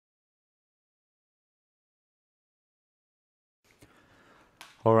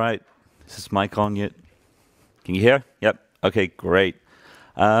All right. Is this mic on yet? Can you hear? Yep. Okay, great.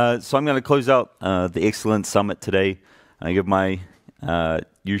 So I'm going to close out the Excellence Summit today. I give my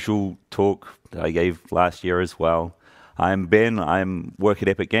usual talk that I gave last year as well. I'm Ben. I'm work at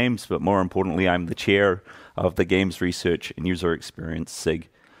Epic Games, but more importantly, I'm the chair of the Games Research and User Experience SIG.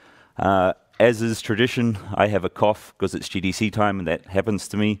 As is tradition, I have a cough because it's GDC time, and that happens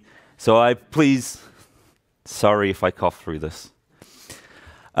to me. So sorry if I cough through this.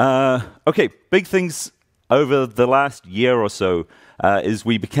 Okay, big things over the last year or so is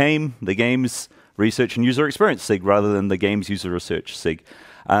we became the Games Research and User Experience SIG rather than the Games User Research SIG.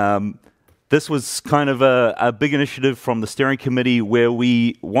 This was kind of a big initiative from the steering committee where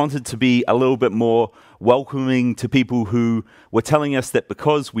we wanted to be a little bit more welcoming to people who were telling us that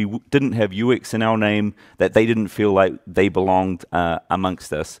because we didn't have UX in our name, that they didn't feel like they belonged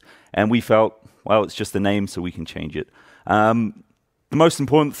amongst us. And we felt, well, it's just a name, so we can change it. The most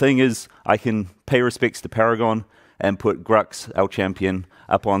important thing is I can pay respects to Paragon and put GRUX, our champion,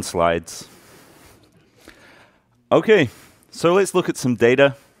 up on slides. Okay, so let's look at some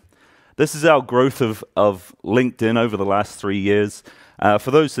data. This is our growth of LinkedIn over the last 3 years. For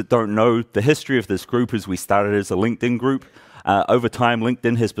those that don't know, the history of this group is we started as a LinkedIn group. Over time,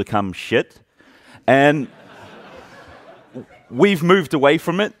 LinkedIn has become shit. And we've moved away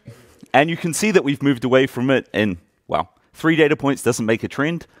from it. And you can see that we've moved away from it in, well, 3 data points doesn't make a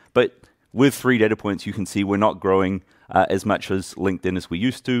trend, but with 3 data points, you can see we're not growing as much as LinkedIn as we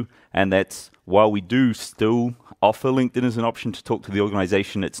used to, and that's while we do still offer LinkedIn as an option to talk to the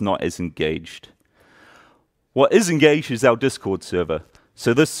organization, it's not as engaged. What is engaged is our Discord server.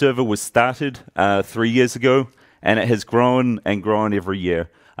 So this server was started 3 years ago, and it has grown and grown every year.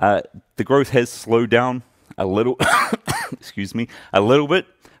 The growth has slowed down a little, excuse me, a little bit,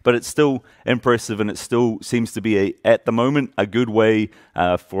 but it's still impressive, and it still seems to be, at the moment, a good way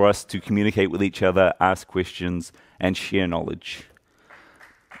for us to communicate with each other, ask questions, and share knowledge.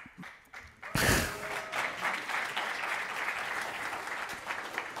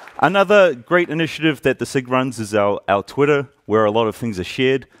 Another great initiative that the SIG runs is our Twitter, where a lot of things are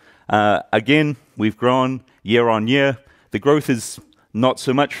shared. Again, we've grown year on year. The growth is not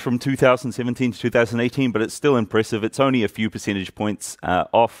so much from 2017 to 2018, but it's still impressive. It's only a few percentage points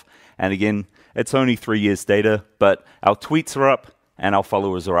off. And again, it's only 3 years data, but our tweets are up and our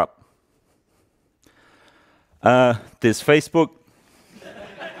followers are up. There's Facebook.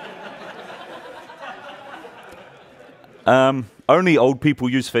 Only old people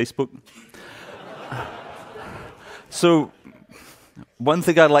use Facebook. So one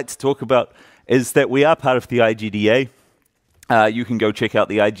thing I'd like to talk about is that we are part of the IGDA. You can go check out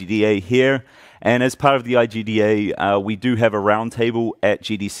the IGDA here. And as part of the IGDA, we do have a roundtable at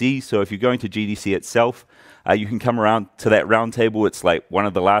GDC. So if you're going to GDC itself, you can come around to that roundtable. It's like one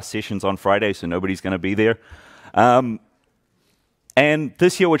of the last sessions on Friday, so nobody's going to be there. And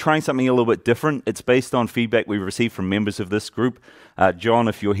this year we're trying something a little bit different. It's based on feedback we've received from members of this group. John,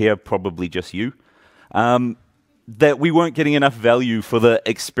 if you're here, probably just you. That we weren't getting enough value for the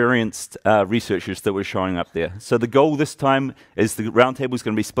experienced researchers that were showing up there. So the goal this time is the roundtable is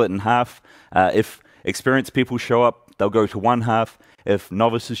going to be split in half. If experienced people show up, they'll go to one half. If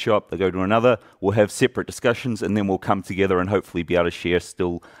novices show up, they'll go to another. We'll have separate discussions, and then we'll come together and hopefully be able to share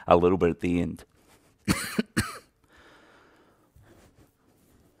still a little bit at the end.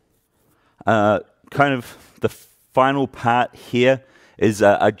 Kind of the final part here is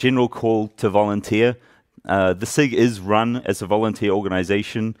a general call to volunteer. The SIG is run as a volunteer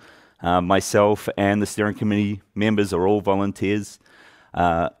organization. Myself and the steering committee members are all volunteers.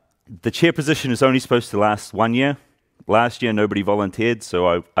 The chair position is only supposed to last 1 year. Last year, nobody volunteered,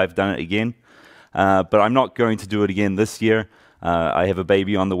 so I've done it again. But I'm not going to do it again this year. I have a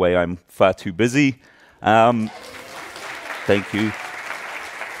baby on the way. I'm far too busy. Thank you.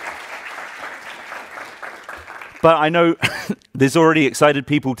 But I know there's already excited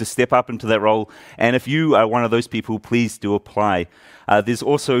people to step up into that role, and if you are one of those people, please do apply. There's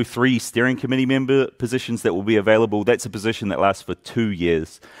also 3 steering committee member positions that will be available. That's a position that lasts for 2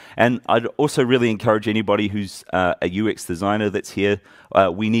 years. And I'd also really encourage anybody who's a UX designer that's here,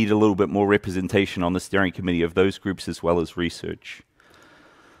 we need a little bit more representation on the steering committee of those groups as well as research.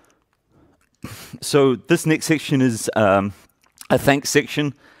 So this next section is a thanks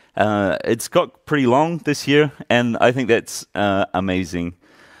section. It's got pretty long this year, and I think that's amazing.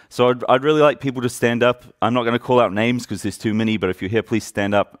 So I'd really like people to stand up. I'm not going to call out names because there's too many, but if you're here, please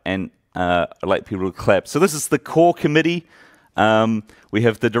stand up, and I'd like people to clap. So this is the core committee. We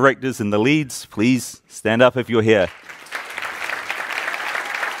have the directors and the leads. Please stand up if you're here.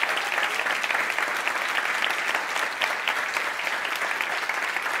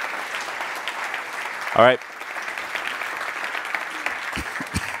 All right.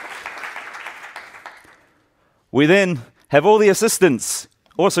 We then have all the assistants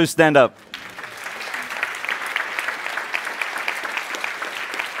also stand up.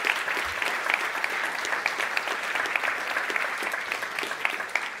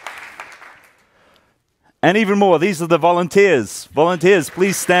 And even more, these are the volunteers. Volunteers,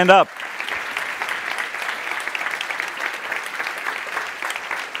 please stand up.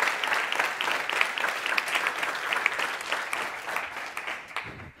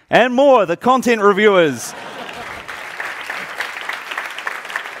 And more, the content reviewers.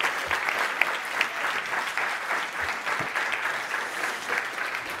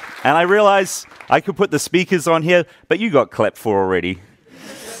 And I realize I could put the speakers on here, but you got clapped for already.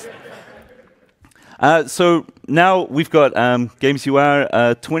 So now we've got Games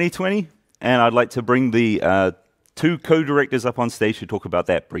UR 2020, and I'd like to bring the two co-directors up on stage to talk about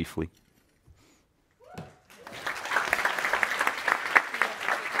that briefly.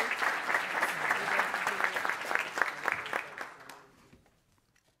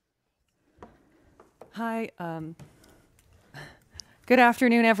 Hi. Good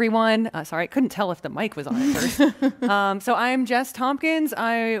afternoon, everyone. Sorry, I couldn't tell if the mic was on at first. So I'm Jess Tompkins.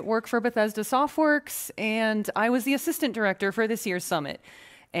 I work for Bethesda Softworks, and I was the assistant director for this year's summit.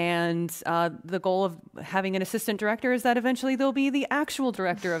 And the goal of having an assistant director is that eventually they'll be the actual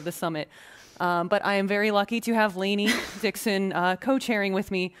director of the summit. But I am very lucky to have Lainey Dixon co-chairing with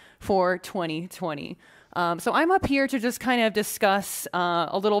me for 2020. So I'm up here to just kind of discuss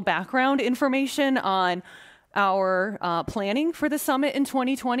a little background information on our planning for the summit in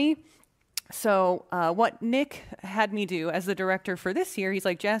 2020. So what Nick had me do as the director for this year, he's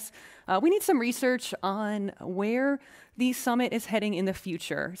like, Jess, we need some research on where the summit is heading in the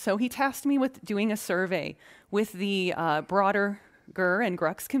future. So he tasked me with doing a survey with the broader GRUX and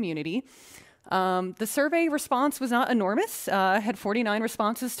GRUX community. The survey response was not enormous. I had 49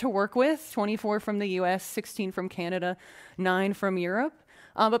 responses to work with, 24 from the US, 16 from Canada, 9 from Europe.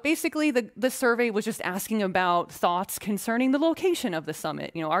 But basically, the survey was just asking about thoughts concerning the location of the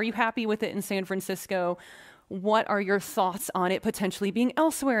summit. You know, are you happy with it in San Francisco? What are your thoughts on it potentially being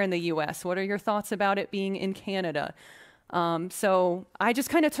elsewhere in the US? What are your thoughts about it being in Canada? So I just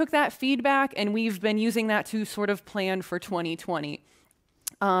kind of took that feedback, and we've been using that to sort of plan for 2020.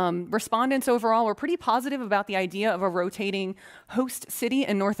 Respondents overall were pretty positive about the idea of a rotating host city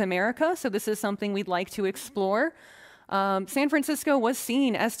in North America, so this is something we'd like to explore. San Francisco was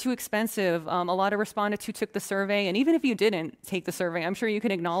seen as too expensive. A lot of respondents who took the survey, and even if you didn't take the survey, I'm sure you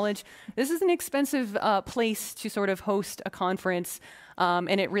can acknowledge this is an expensive place to sort of host a conference,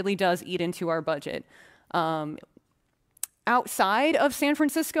 and it really does eat into our budget. Outside of San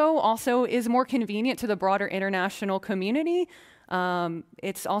Francisco also is more convenient to the broader international community.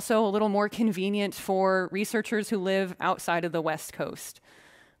 It's also a little more convenient for researchers who live outside of the West Coast.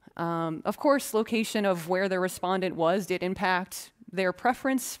 Of course, location of where the respondent was did impact their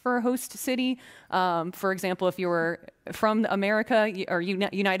preference for a host city. For example, if you were from America or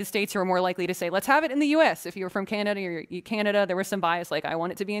United States, you were more likely to say, let's have it in the US. If you were from Canada, there was some bias, like, I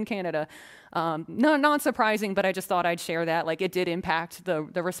want it to be in Canada. Not surprising, but I just thought I'd share that. Like, it did impact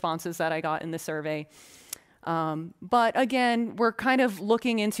the responses that I got in the survey. But again, we're kind of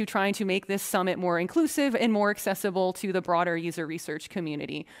looking into trying to make this summit more inclusive and more accessible to the broader user research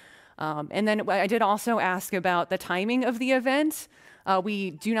community. And then I did also ask about the timing of the event.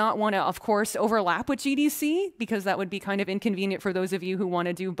 We do not want to, of course, overlap with GDC, because that would be kind of inconvenient for those of you who want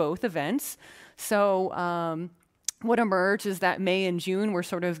to do both events. So what emerged is that May and June were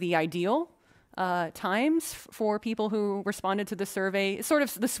sort of the ideal times for people who responded to the survey. It's sort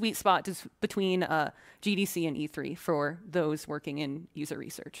of the sweet spot between GDC and E3 for those working in user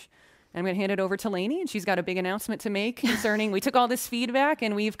research. And I'm going to hand it over to Lainey, and she's got a big announcement to make concerning, we took all this feedback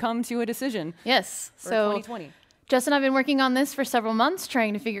and we've come to a decision. Yes, for 2020. Jess and I have been working on this for several months,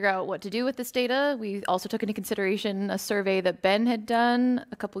 trying to figure out what to do with this data. We also took into consideration a survey that Ben had done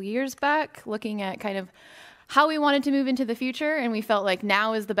a couple years back, looking at kind of how we wanted to move into the future, and we felt like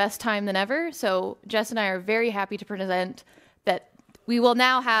now is the best time than ever. So Jess and I are very happy to present that we will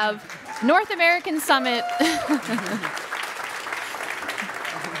now have North American Summit.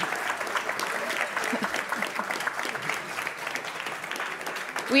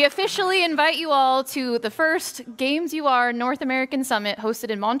 We officially invite you all to the first Games UR North American Summit hosted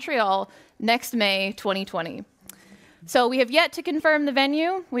in Montreal next May 2020. So we have yet to confirm the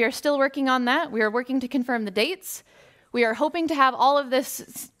venue. We are still working on that. We are working to confirm the dates. We are hoping to have all of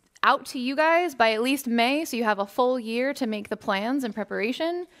this out to you guys by at least May, so you have a full year to make the plans and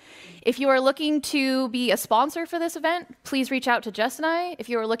preparation. If you are looking to be a sponsor for this event, please reach out to Jess and I. If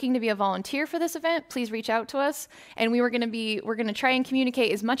you are looking to be a volunteer for this event, please reach out to us. And we're going to try and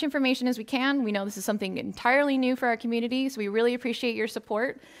communicate as much information as we can. We know this is something entirely new for our community, so we really appreciate your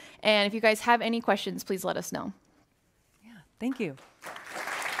support. And if you guys have any questions, please let us know. Yeah, thank you.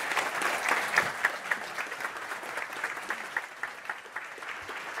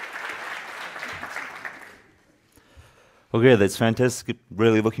 Okay, that's fantastic.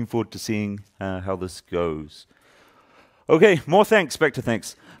 Really looking forward to seeing how this goes. Okay, more thanks, back to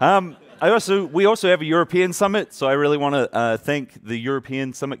thanks. We also have a European Summit, so I really want to thank the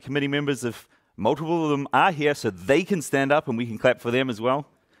European Summit committee members. If multiple of them are here, so they can stand up and we can clap for them as well.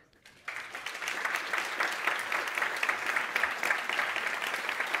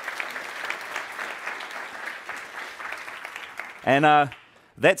 And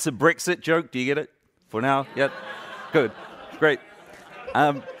that's a Brexit joke. Do you get it? For now? Yep. Good. Great.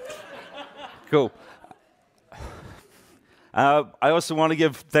 Cool. I also want to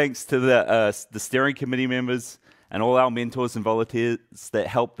give thanks to the steering committee members and all our mentors and volunteers that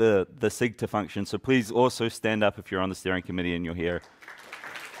help the SIG to function. So please also stand up if you're on the steering committee and you're here.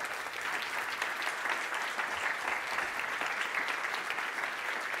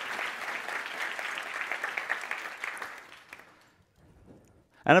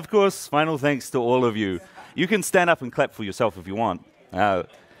 And of course, final thanks to all of you. You can stand up and clap for yourself if you want.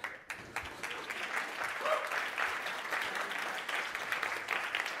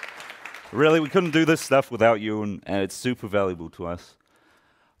 Really, we couldn't do this stuff without you, and it's super valuable to us.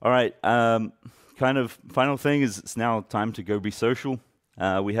 All right, kind of final thing is it's now time to go be social.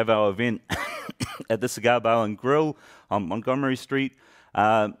 We have our event at the Cigar Bar and Grill on Montgomery Street.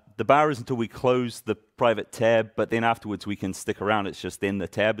 The bar is until we close the private tab, but then afterwards we can stick around. It's just then the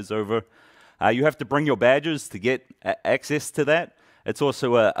tab is over. You have to bring your badges to get access to that. It's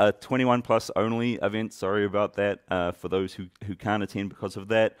also a 21 plus only event. Sorry about that for those who can't attend because of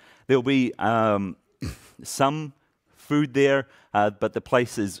that. There'll be some food there, but the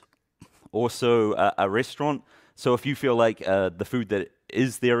place is also a restaurant. So if you feel like the food that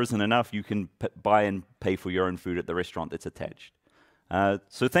is there isn't enough, you can buy and pay for your own food at the restaurant that's attached.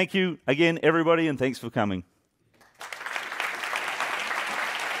 So thank you again, everybody, and thanks for coming.